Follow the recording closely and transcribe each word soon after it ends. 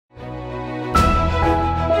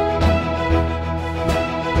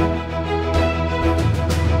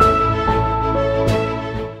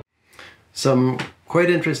Some quite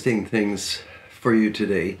interesting things for you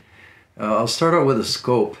today. I'll start out with a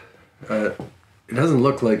scope. It doesn't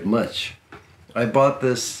look like much. I bought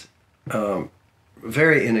this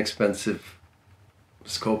very inexpensive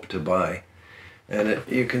scope to buy, and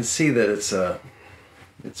you can see that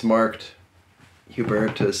it's marked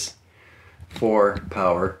Hubertus 4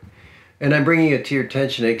 power, and I'm bringing it to your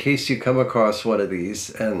attention in case you come across one of these.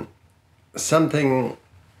 And something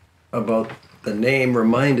about the name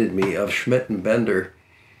reminded me of Schmidt and Bender,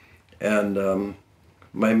 and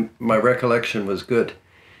my recollection was good.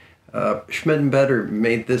 Schmidt and Bender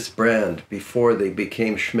made this brand before they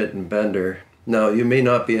became Schmidt and Bender. Now, you may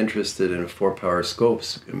not be interested in 4-power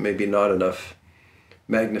scopes, maybe not enough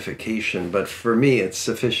magnification, but for me it's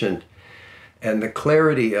sufficient. And the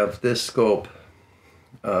clarity of this scope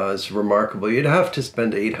is remarkable. You'd have to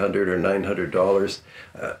spend $800 or $900.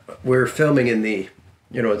 We're filming in the,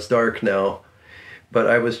 it's dark now, but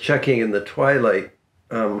I was checking in the twilight,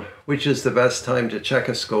 which is the best time to check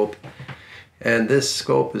a scope. And this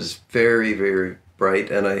scope is very, very bright,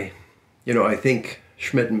 and I think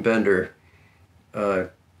Schmidt and Bender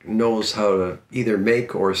knows how to either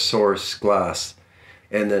make or source glass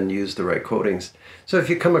and then use the right coatings. So if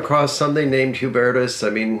you come across something named Hubertus, I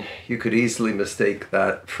mean, you could easily mistake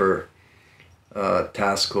that for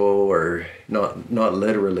Tasco, or not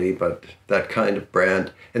literally, but that kind of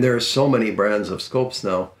brand. And there are so many brands of scopes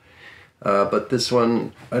now. But this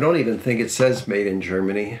one, I don't even think it says made in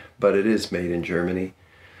Germany, but it is made in Germany.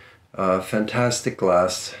 Fantastic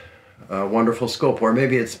glass, wonderful scope, or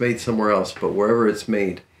maybe it's made somewhere else, but wherever it's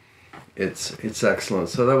made, it's excellent.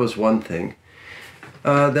 So that was one thing.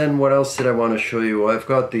 Then what else did I want to show you? I've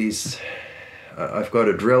got these, I've got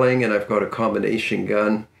a drilling and I've got a combination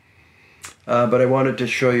gun. But I wanted to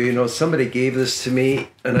show you, somebody gave this to me,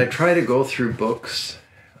 and I try to go through books.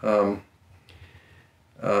 And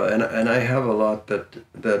I have a lot that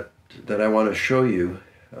I want to show you.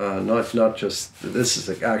 Not just, this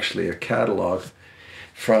is actually a catalog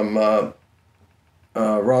from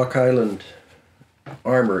Rock Island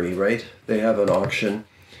Armory, right? They have an auction.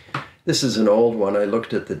 This is an old one. I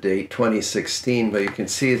looked at the date, 2016, but you can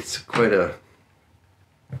see it's quite a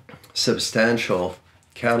substantial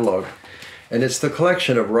catalog. And it's the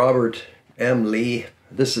collection of Robert M. Lee.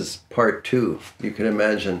 This is part 2, you can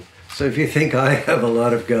imagine. So if you think I have a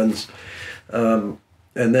lot of guns. And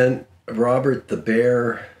then Robert the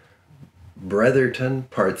Bear Bretherton,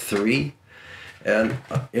 part 3. And,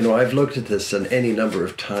 I've looked at this any number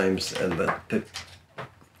of times, and the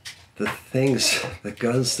things, the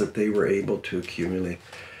guns that they were able to accumulate.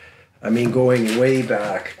 I mean, going way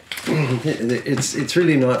back, it's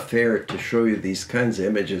really not fair to show you these kinds of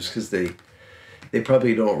images because they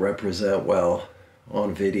probably don't represent well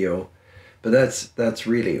on video. But that's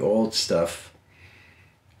really old stuff.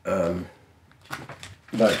 But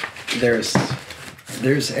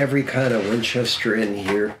there's every kind of Winchester in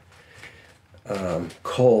here.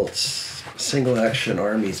 Colts, single action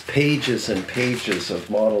armies, pages and pages of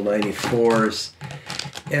Model 94s,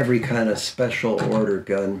 every kind of special order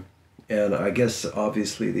gun. And I guess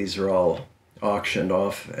obviously these are all auctioned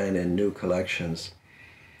off and in new collections.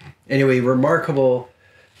 Anyway, remarkable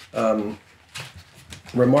that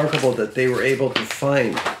they were able to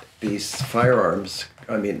find these firearms.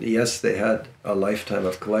 I mean, yes, they had a lifetime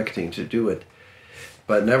of collecting to do it,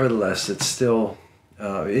 but nevertheless, it's still,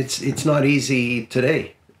 it's not easy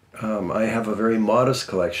today. I have a very modest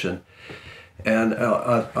collection, and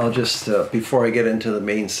I'll just, before I get into the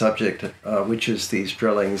main subject, which is these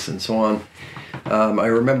drillings and so on, I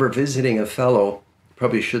remember visiting a fellow,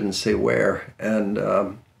 probably shouldn't say where, and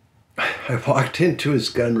I walked into his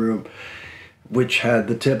gun room, which had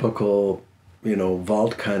the typical,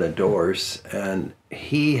 vault kind of doors, and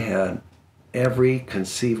he had every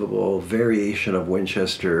conceivable variation of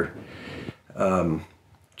Winchester,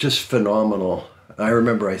 just phenomenal. I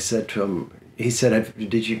remember I said to him, he said,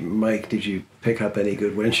 Mike, did you pick up any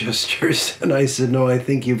good Winchesters? And I said, no, I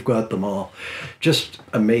think you've got them all. Just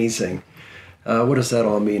amazing. What does that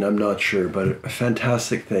all mean? I'm not sure, but a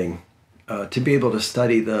fantastic thing. To be able to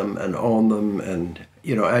study them and own them and,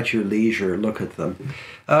 at your leisure, look at them,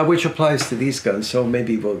 which applies to these guns. So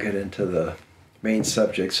maybe we'll get into the main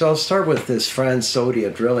subject. So I'll start with this Franz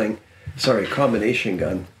Sodia combination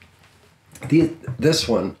gun. This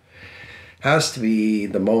one has to be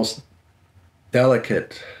the most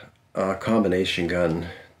delicate combination gun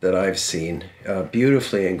that I've seen,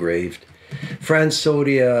 beautifully engraved. Franz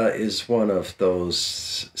Sodia is one of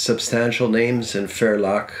those substantial names in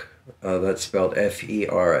Ferlach. That's spelled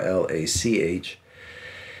F-E-R-L-A-C-H.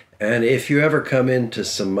 And if you ever come into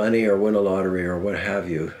some money or win a lottery or what have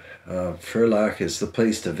you, Furlach is the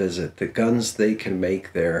place to visit. The guns they can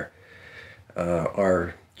make there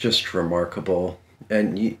are just remarkable.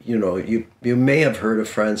 And you know, you may have heard of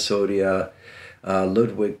Franz Odia,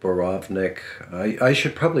 Ludwig Borovnik. I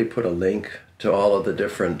should probably put a link to all of the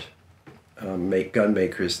different gun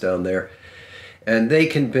makers down there. And they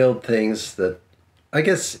can build things that I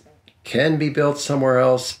guess can be built somewhere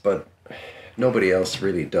else, but nobody else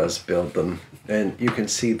really does build them. And you can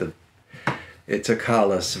see it's a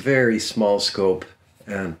Kalas, very small scope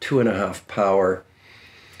and 2.5 power.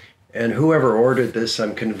 And whoever ordered this,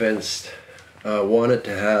 I'm convinced, wanted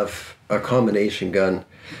to have a combination gun.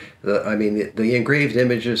 I mean, the engraved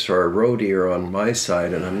images are a roe deer on my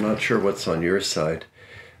side, and I'm not sure what's on your side.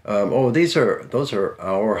 Oh, those are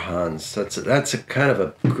our Hans. That's a kind of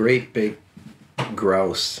a great big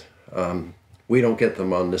grouse. We don't get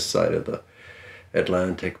them on this side of the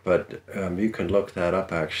Atlantic, but you can look that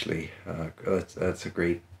up actually. That's a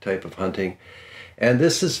great type of hunting. And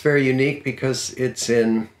this is very unique because it's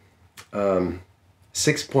in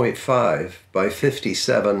 6.5 by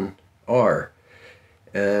 57R.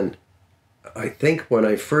 And I think when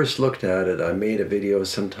I first looked at it, I made a video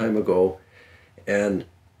some time ago, and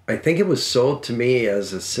I think it was sold to me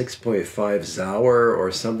as a 6.5 Zauer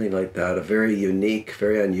or something like that, a very unique,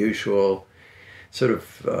 very unusual, sort of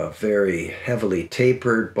very heavily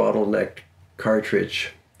tapered, bottlenecked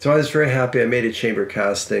cartridge. So I was very happy. I made a chamber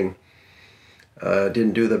casting.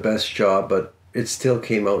 Didn't do the best job, but it still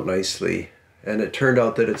came out nicely. And it turned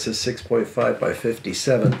out that it's a 6.5 by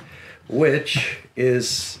 57, which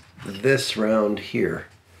is this round here.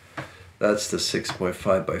 That's the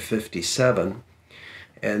 6.5 by 57.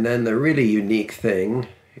 And then the really unique thing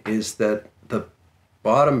is that the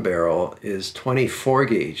bottom barrel is 24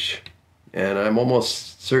 gauge. And I'm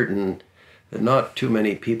almost certain that not too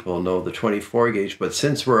many people know the 24 gauge, but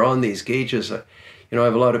since we're on these gauges, I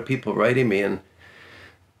have a lot of people writing me, and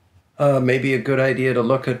maybe a good idea to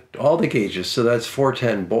look at all the gauges. So that's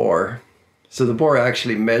 410 bore. So the bore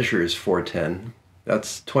actually measures 410.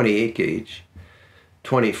 That's 28 gauge,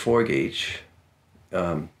 24 gauge,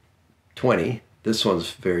 20. This one's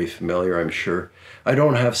very familiar, I'm sure. I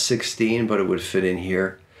don't have 16, but it would fit in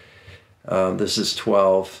here. This is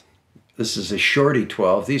 12. This is a shorty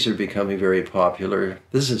 12. These are becoming very popular.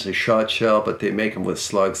 This is a shot shell, but they make them with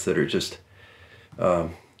slugs that are just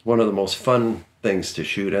one of the most fun things to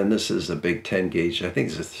shoot. And this is a big 10 gauge. I think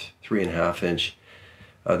it's a 3.5 inch.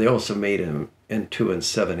 They also made them in 2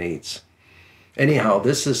 7/8. Anyhow,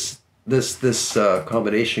 this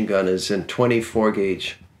combination gun is in 24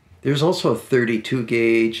 gauge. There's also a 32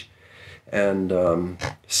 gauge and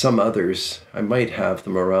some others. I might have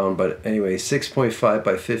them around, but anyway, 6.5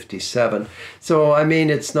 by 57. So, I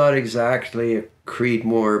mean, it's not exactly a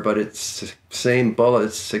Creedmoor, but it's same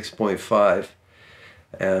bullets, 6.5.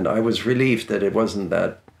 And I was relieved that it wasn't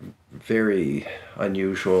that very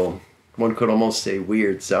unusual. One could almost say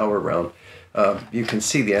weird Zauer round. You can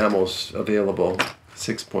see the ammo's available,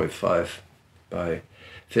 6.5 by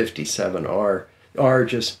 57 R. R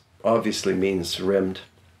just obviously means rimmed.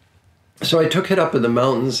 So I took it up in the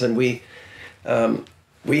mountains, and we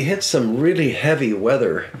hit some really heavy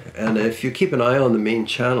weather. And if you keep an eye on the main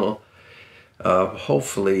channel,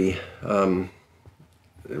 hopefully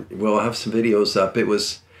we'll have some videos up. It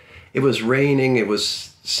was raining, it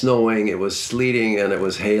was snowing, it was sleeting, and it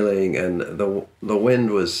was hailing, and the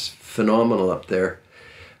wind was phenomenal up there.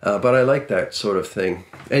 But I like that sort of thing.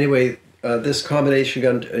 Anyway, this combination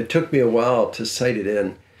gun, it took me a while to sight it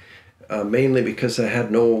in, mainly because I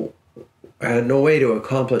had no way to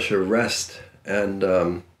accomplish a rest, and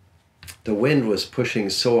the wind was pushing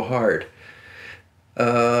so hard.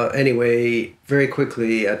 Anyway, very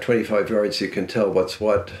quickly at 25 yards you can tell what's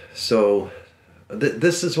what. So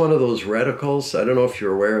this is one of those reticles. I don't know if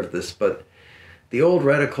you're aware of this, but the old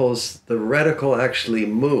reticles, the reticle actually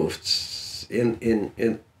moved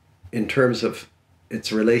in terms of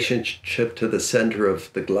its relationship to the center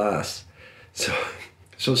of the glass.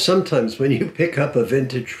 So sometimes when you pick up a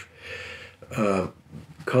vintage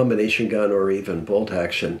combination gun or even bolt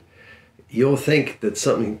action, you'll think that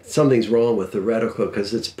something's wrong with the reticle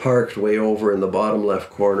because it's parked way over in the bottom left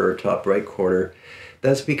corner or top right corner.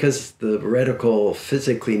 That's because the reticle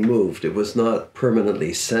physically moved. It was not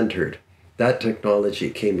permanently centered. That technology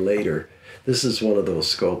came later. This is one of those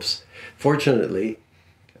scopes. Fortunately,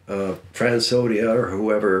 Franz Odia, or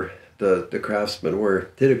whoever the craftsmen were,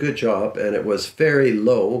 did a good job, and it was very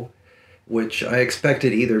low, which I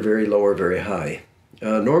expected either very low or very high.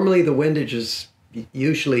 Normally the windage is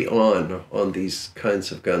usually on these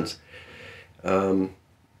kinds of guns. And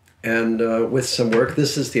with some work,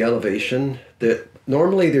 this is the elevation.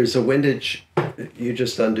 Normally there's a windage you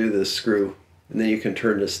just undo this screw, and then you can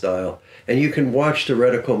turn this dial, and you can watch the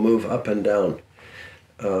reticle move up and down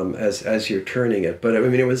as you're turning it. But I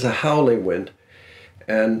mean, it was a howling wind,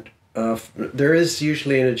 and there is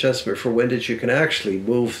usually an adjustment for windage. You can actually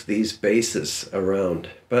move these bases around,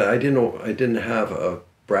 but I didn't have a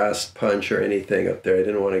brass punch or anything up there. I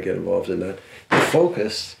didn't want to get involved in that. The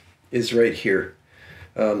focus is right here.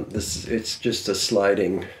 It's just a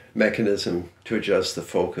sliding mechanism to adjust the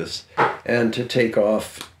focus and to take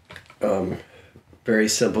off. Very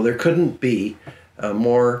simple. There couldn't be a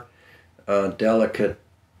more delicate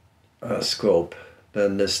scope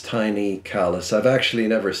than this tiny callus. I've actually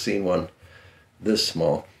never seen one this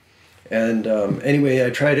small. And anyway, I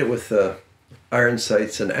tried it with the iron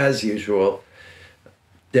sights, and as usual,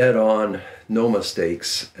 dead on, no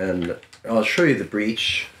mistakes. And I'll show you the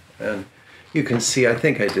breech, and you can see, I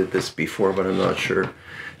think I did this before, but I'm not sure.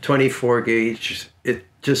 24 gauge, it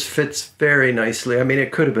just fits very nicely. I mean,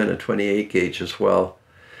 it could have been a 28 gauge as well.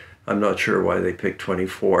 I'm not sure why they picked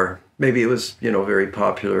 24. Maybe it was, very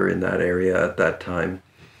popular in that area at that time.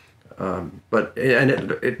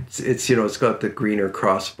 It's got the greener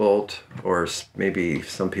crossbolt, or maybe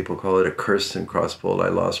some people call it a Kirsten crossbolt. I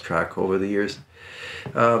lost track over the years.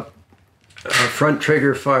 Front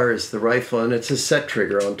trigger fires the rifle, and it's a set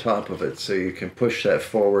trigger on top of it, so you can push that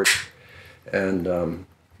forward. And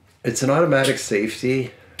it's an automatic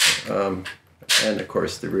safety, and of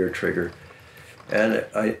course the rear trigger. And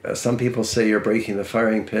some people say you're breaking the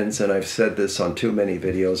firing pins, and I've said this on too many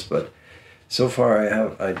videos, but so far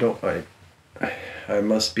I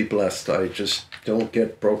must be blessed. I just don't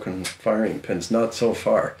get broken firing pins, not so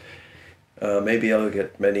far. Maybe I'll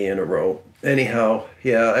get many in a row. Anyhow,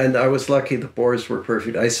 yeah, and I was lucky the bores were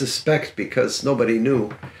perfect. I suspect because nobody knew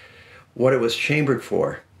what it was chambered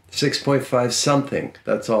for. 6.5 something,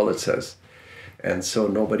 that's all it says. And so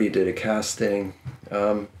nobody did a casting.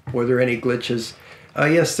 Were there any glitches?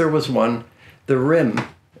 Yes, there was one. The rim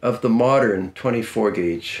of the modern 24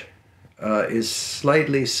 gauge is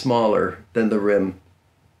slightly smaller than the rim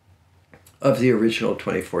of the original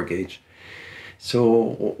 24 gauge.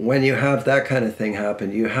 So when you have that kind of thing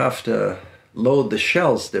happen, you have to load the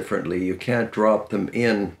shells differently. You can't drop them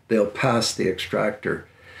in. They'll pass the extractor.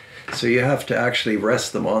 So you have to actually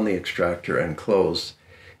rest them on the extractor and close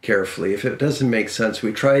carefully. If it doesn't make sense,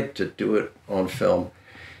 we tried to do it on film.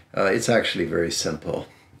 It's actually very simple.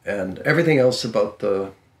 And everything else about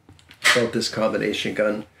this combination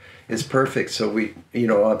gun is perfect. So we,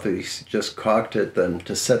 obviously just cocked it. Then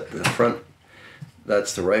to set the front,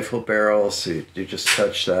 that's the rifle barrel. So you just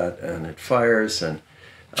touch that and it fires, and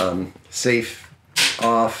safe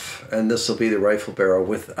off. And this will be the rifle barrel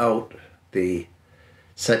without the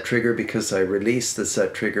set trigger, because I released the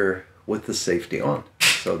set trigger with the safety on.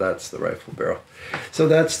 So that's the rifle barrel. So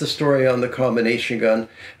that's the story on the combination gun.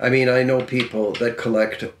 I mean, I know people that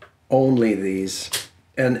collect only these,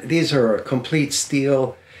 and these are a complete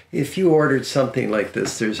steal. If you ordered something like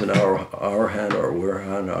this, there's an hour hand or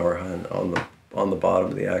hour hand on the bottom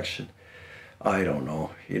of the action. I don't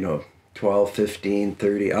know, 12, 15,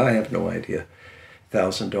 30, I have no idea.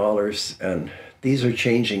 $1,000, and these are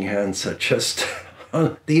changing hands at just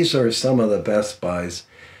these are some of the best buys.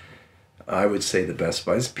 I would say the best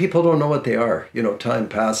buys. People don't know what they are. Time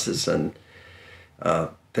passes and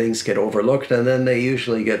things get overlooked, and then they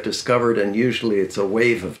usually get discovered, and usually it's a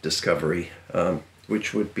wave of discovery,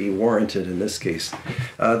 which would be warranted in this case.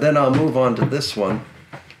 Then I'll move on to this one.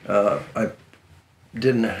 I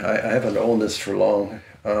haven't owned this for long.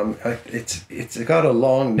 It's got a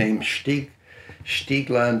long name,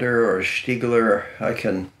 Stieglander or Stiegler. I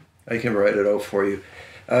can write it out for you.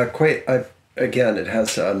 Again, it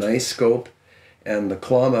has a nice scope, and the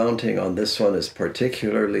claw mounting on this one is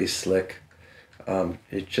particularly slick.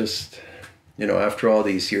 It just, after all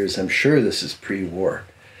these years, I'm sure this is pre-war.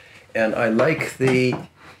 And I like the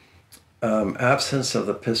absence of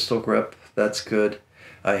the pistol grip. That's good.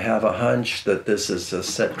 I have a hunch that this is a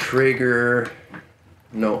set trigger.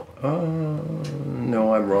 No,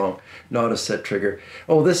 no, I'm wrong. Not a set trigger.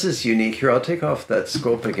 Oh, this is unique. Here, I'll take off that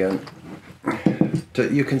scope again.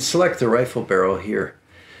 You can select the rifle barrel here.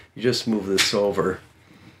 You just move this over,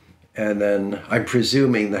 and then I'm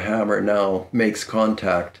presuming the hammer now makes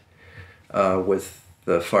contact with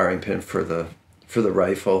the firing pin for the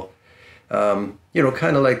rifle. Kind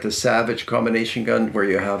of like the Savage combination gun, where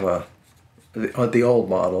you have the old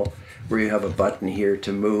model, where you have a button here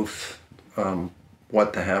to move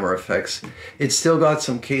what the hammer affects. It's still got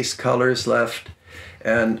some case colors left,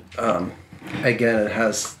 and again, it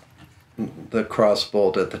has the cross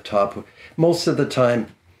bolt at the top. Most of the time,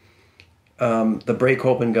 the break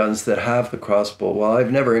open guns that have the cross bolt, well,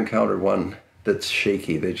 I've never encountered one that's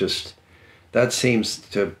shaky. That seems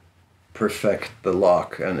to perfect the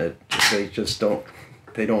lock, and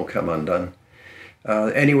they don't come undone.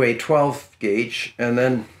 Anyway, 12 gauge, and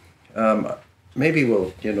then maybe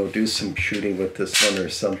we'll do some shooting with this one or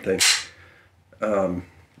something.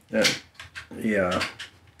 Yeah,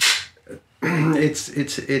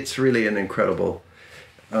 it's really an incredible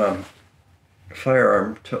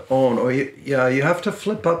firearm to own. Oh, yeah, you have to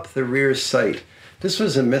flip up the rear sight. This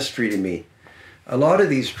was a mystery to me. A lot of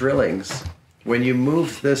these drillings, when you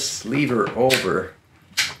move this lever over,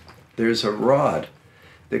 there's a rod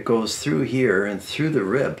that goes through here and through the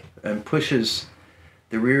rib and pushes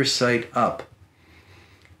the rear sight up.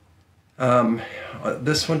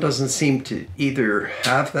 This one doesn't seem to either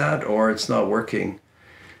have that or it's not working.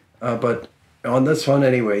 But on this one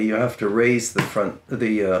anyway, you have to raise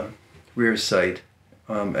the rear sight.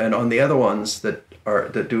 And on the other ones that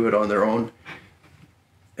do it on their own,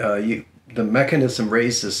 the mechanism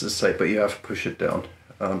raises the sight, but you have to push it down.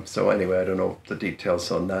 So anyway, I don't know the details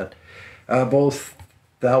on that. Both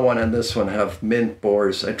that one and this one have mint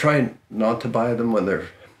bores. I try not to buy them when they're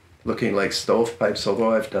looking like stovepipes,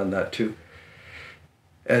 although I've done that too.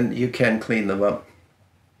 And you can clean them up.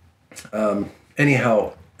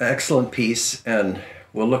 Anyhow, excellent piece, and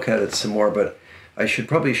we'll look at it some more, but I should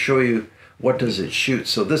probably show you what does it shoot.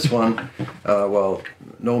 So this one, well,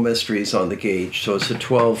 no mysteries on the gauge. So it's a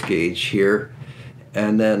 12 gauge here.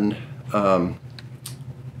 And then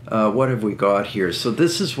what have we got here? So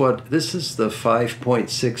this is the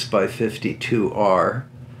 5.6 by 52R.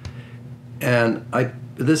 And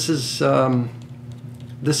this is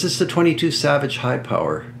the 22 Savage high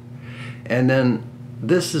power. And then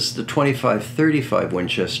this is the 25-35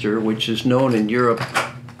 Winchester, which is known in Europe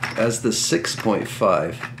as the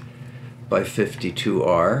 6.5 by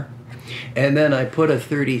 52R. And then I put a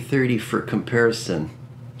 30-30 for comparison.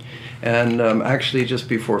 And actually just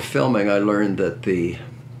before filming, I learned that the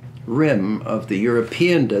rim of the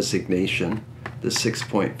European designation, the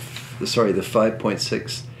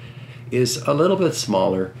 5.6, is a little bit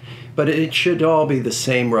smaller, but it should all be the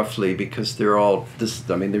same roughly, because they're all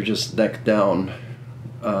they're just neck down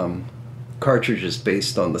cartridges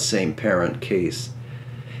based on the same parent case.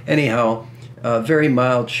 Anyhow, very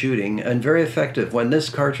mild shooting and very effective. When this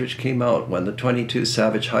cartridge came out, when the 22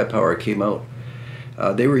 Savage high power came out,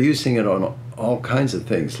 they were using it on all kinds of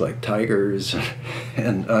things like tigers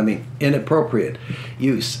and inappropriate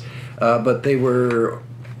use, but they were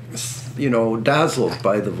dazzled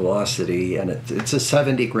by the velocity, and it's a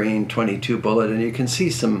 70 grain 22 bullet, and you can see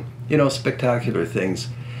some spectacular things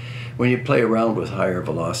when you play around with higher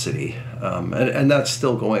velocity, and that's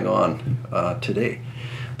still going on today.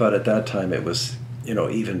 But at that time it was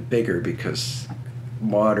even bigger, because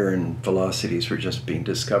modern velocities were just being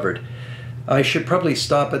discovered. I should probably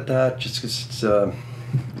stop at that, just because it's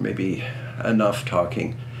maybe enough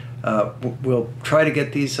talking. We'll try to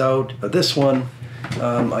get these out. This one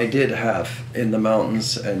I did have in the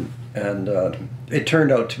mountains, and it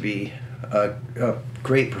turned out to be a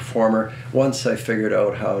great performer once I figured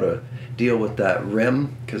out how to deal with that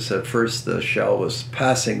rim, because at first the shell was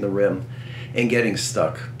passing the rim and getting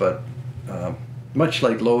stuck. But much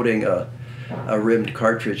like loading a rimmed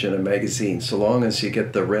cartridge in a magazine, so long as you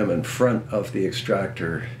get the rim in front of the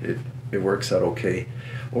extractor, it works out okay.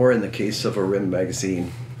 Or in the case of a rimmed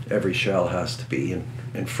magazine, every shell has to be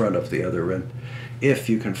in front of the other rim, if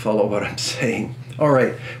you can follow what I'm saying. All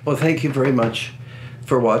right, well, thank you very much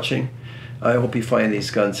for watching. I hope you find these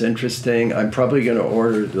guns interesting. I'm probably going to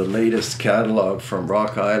order the latest catalog from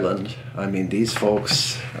Rock Island. I mean, these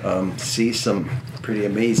folks see some pretty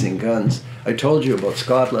amazing guns. I told you about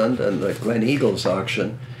Scotland and the Glen Eagles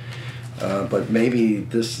auction, but maybe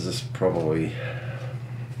this is probably,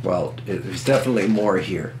 well, there's definitely more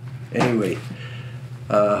here. Anyway,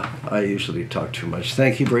 I usually talk too much.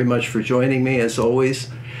 Thank you very much for joining me, as always.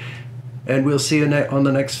 And we'll see you on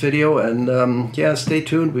the next video. And yeah, stay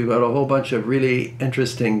tuned. We've got a whole bunch of really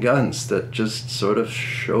interesting guns that just sort of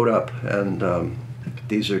showed up. And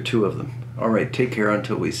these are two of them. All right, take care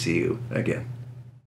until we see you again.